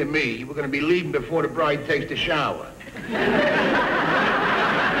word to me, we're going to be leaving before the bride takes the shower.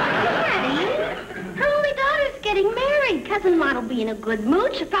 Getting married. Cousin Maud will be in a good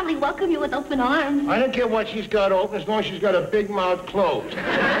mood. She'll probably welcome you with open arms. I don't care what she's got open as long as she's got a big mouth closed. Come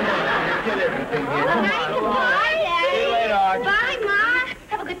on, get everything here. Come on. Bye, Daddy. See you later, Archie. Bye, Ma.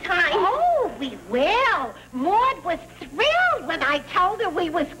 Have a good time. Oh, we will. Maud was thrilled when I told her we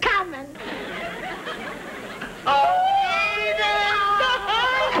was coming.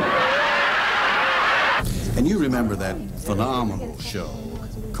 And you remember that phenomenal show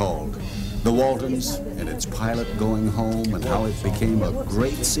called The Waltons and its pilot going home and how it became a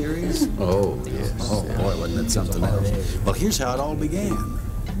great series? Oh, yes. Oh, boy, wasn't it something else. Well, here's how it all began.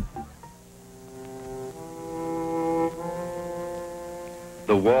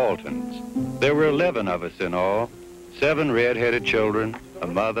 The Waltons. There were 11 of us in all. 7 red-headed children, a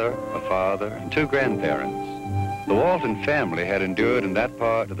mother, a father, and 2 grandparents. The Walton family had endured in that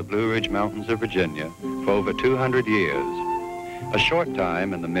part of the Blue Ridge Mountains of Virginia for over 200 years. A short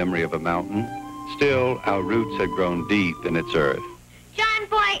time in the memory of a mountain, still our roots had grown deep in its earth. John,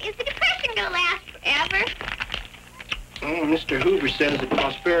 boy, is the Depression going to last forever? Oh, Mr. Hoover says that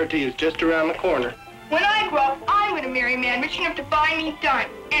prosperity is just around the corner. When I grow up, I'm going to marry a man rich enough to buy me time.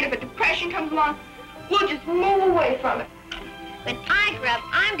 And if a depression comes along, we'll just move away from it. When I grow up,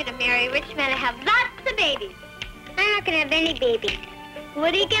 I'm going to marry a rich man and have lots of babies. I'm not going to have any babies.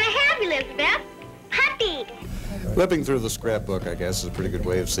 What are you going to have, Elizabeth? Puppies. Flipping through the scrapbook, I guess, is a pretty good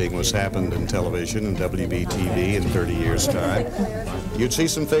way of seeing what's happened in television and WBTV in 30 years' time. You'd see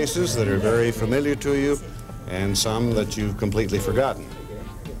some faces that are very familiar to you and some that you've completely forgotten.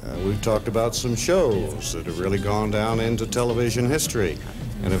 We've talked about some shows that have really gone down into television history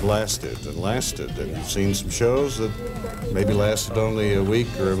and have lasted and lasted. And you've seen some shows that maybe lasted only a week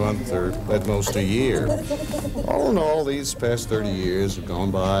or a month or at most a year. All in all, these past 30 years have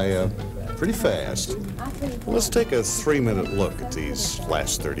gone by pretty fast. Let's take a 3-minute look at these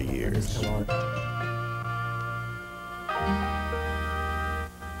last 30 years.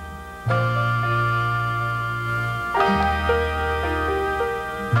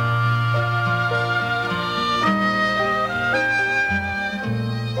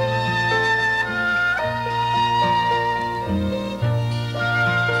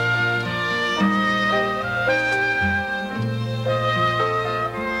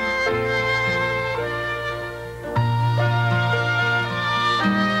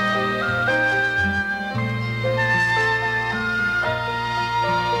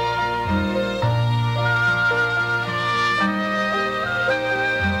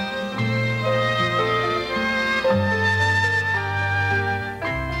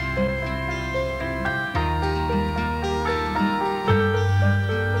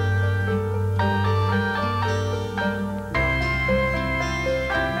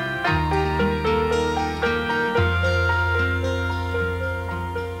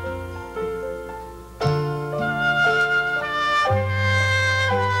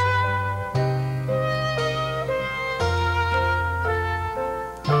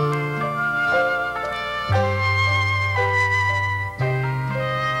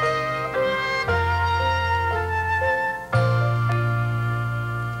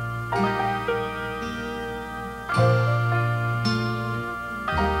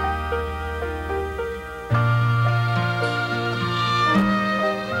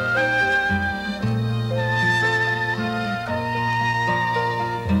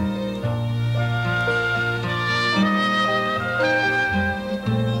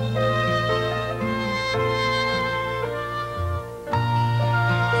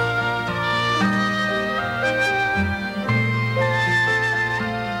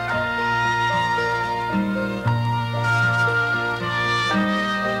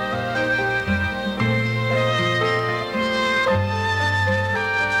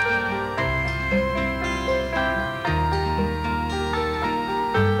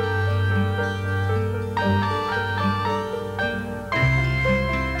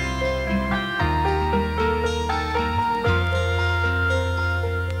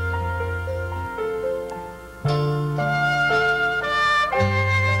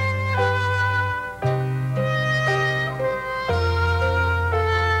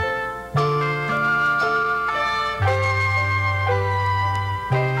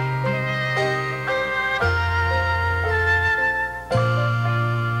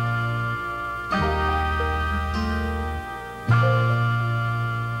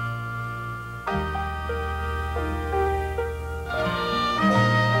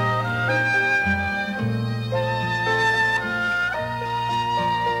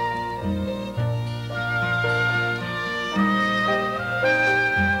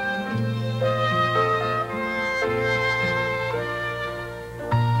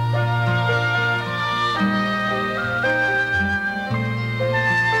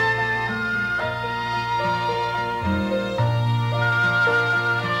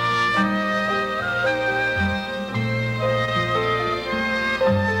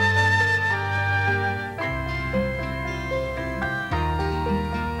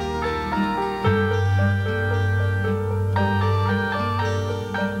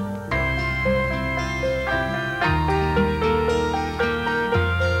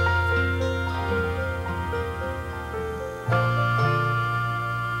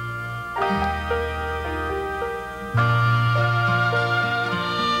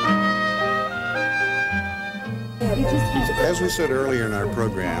 as we said earlier in our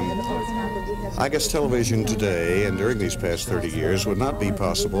program, I guess television today and during these past 30 years would not be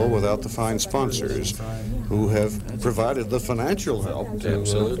possible without the fine sponsors who have provided the financial help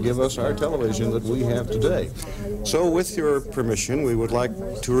to give us our television that we have today. So with your permission, we would like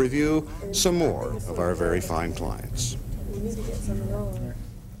to review some more of our very fine clients.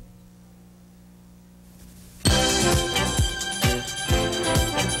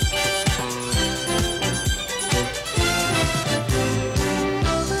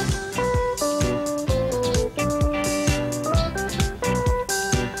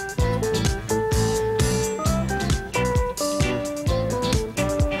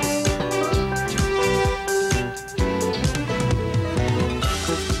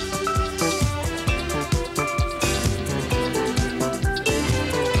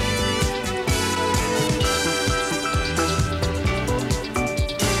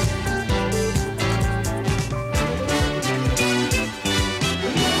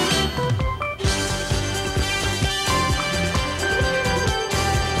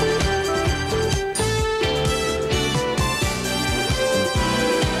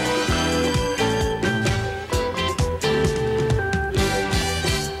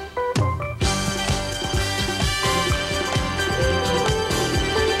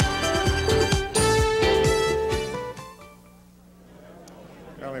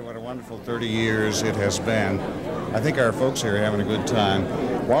 What a wonderful 30 years it has been. I think our folks here are having a good time.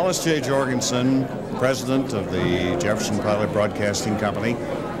 Wallace J. Jorgensen, president of the Jefferson Pilot Broadcasting Company,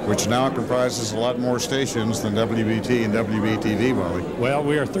 which now comprises a lot more stations than WBT and WBTV, Wally. Well,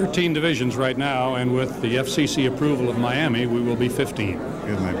 we are 13 divisions right now, and with the FCC approval of Miami, we will be 15.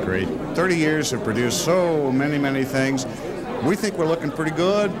 Isn't that great? 30 years have produced so many, many things. We think we're looking pretty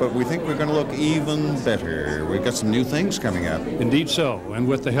good, but we think we're going to look even better. We've got some new things coming up. Indeed so, and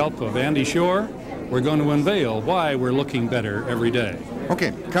with the help of Andy Shore, we're going to unveil why we're looking better every day.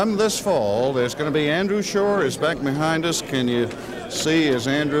 Okay, come this fall, there's going to be Andrew Shore is back behind us. Can you see as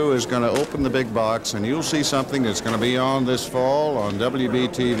Andrew is going to open the big box, and you'll see something that's going to be on this fall on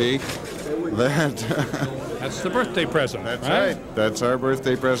WBTV. That's the birthday present. That's right. That's our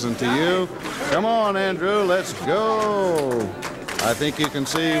birthday present to you. Come on, Andrew, let's go. I think you can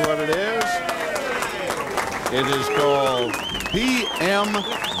see what it is. It is called PM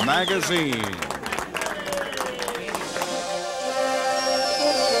Magazine.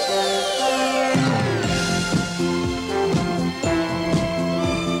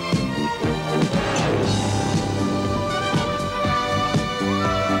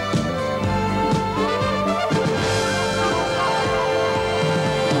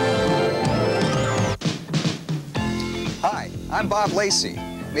 I'm Bob Lacey.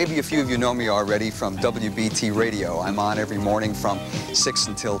 Maybe a few of you know me already from WBT Radio. I'm on every morning from 6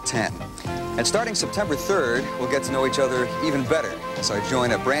 until 10. And starting September 3rd, we'll get to know each other even better as I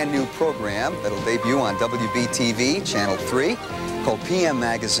join a brand new program that'll debut on WBTV, Channel 3, called PM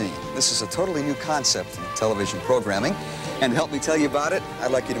Magazine. This is a totally new concept in television programming. And to help me tell you about it, I'd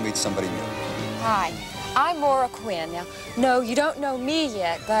like you to meet somebody new. Hi, I'm Maura Quinn. Now, no, you don't know me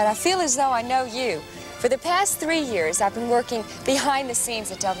yet, but I feel as though I know you. For the past 3 years, I've been working behind the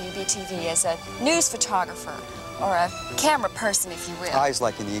scenes at WBTV as a news photographer, or a camera person, if you will. Eyes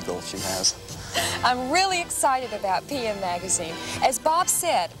like an eagle, she has. I'm really excited about PM Magazine. As Bob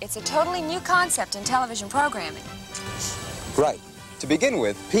said, it's a totally new concept in television programming. Right. To begin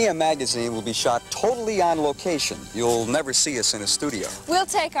with, PM Magazine will be shot totally on location. You'll never see us in a studio. We'll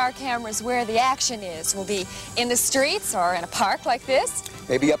take our cameras where the action is. We'll be in the streets or in a park like this.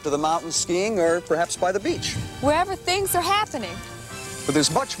 Maybe up to the mountains skiing or perhaps by the beach. Wherever things are happening. But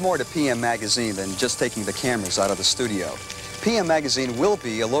there's much more to PM Magazine than just taking the cameras out of the studio. PM Magazine will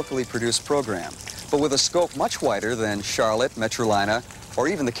be a locally produced program, but with a scope much wider than Charlotte, Metrolina, or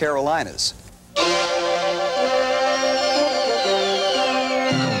even the Carolinas.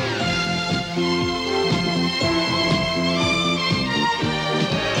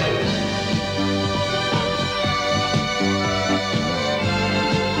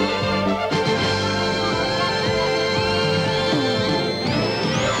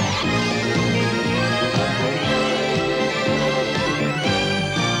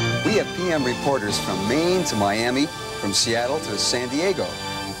 PM reporters from Maine to Miami, from Seattle to San Diego.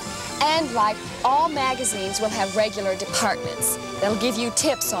 And like all magazines, we'll have regular departments. They'll give you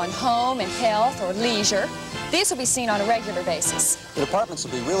tips on home and health or leisure. These will be seen on a regular basis. The departments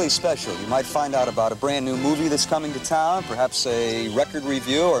will be really special. You might find out about a brand new movie that's coming to town, perhaps a record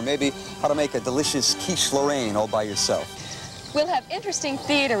review, or maybe how to make a delicious quiche Lorraine all by yourself. We'll have interesting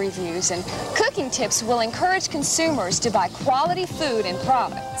theater reviews, and cooking tips will encourage consumers to buy quality food and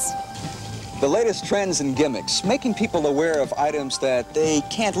products. The latest trends and gimmicks, making people aware of items that they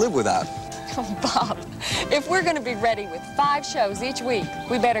can't live without. Oh, Bob, if we're going to be ready with 5 shows each week,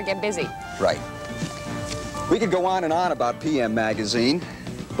 we better get busy. Right. We could go on and on about PM Magazine,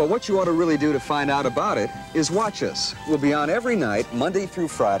 but what you ought to really do to find out about it is watch us. We'll be on every night, Monday through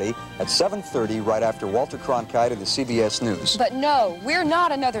Friday, at 7:30, right after Walter Cronkite and the CBS News. But no, we're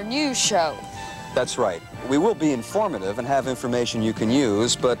not another news show. That's right. We will be informative and have information you can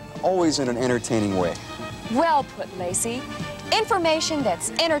use, but always in an entertaining way. Well put, Lacey. Information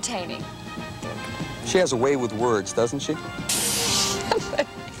that's entertaining. She has a way with words, doesn't she?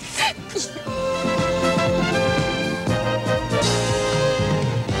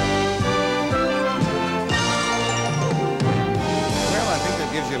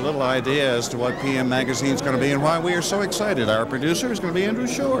 A little idea as to what PM Magazine's going to be and why we are so excited. Our producer is going to be Andrew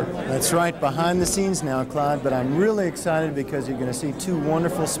Shore. That's right, behind the scenes now, Clyde, but I'm really excited because you're going to see 2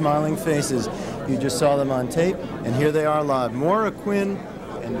 wonderful smiling faces. You just saw them on tape, and here they are live. Maura Quinn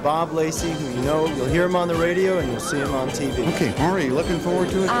and Bob Lacey, who you know, you'll hear them on the radio and you'll see them on TV. Okay, Maura, are you looking forward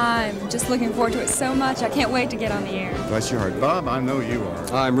to it? I'm just looking forward to it so much. I can't wait to get on the air. Bless your heart. Bob, I know you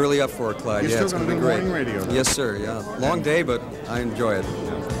are. I'm really up for it, Clyde. You're yeah, still it's going going to to do be great. morning radio. Yes, sir, yeah. Long day, but I enjoy it.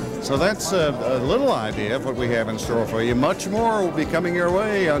 So that's a little idea of what we have in store for you. Much more will be coming your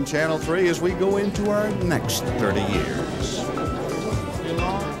way on Channel 3 as we go into our next 30 years.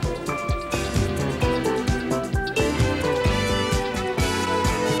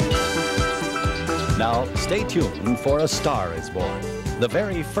 Now, stay tuned for A Star is Born, the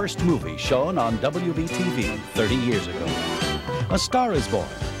very first movie shown on WBTV 30 years ago. A Star is Born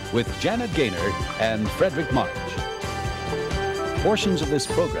with Janet Gaynor and Frederick March. Portions of this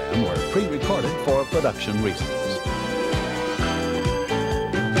program were pre-recorded for production reasons.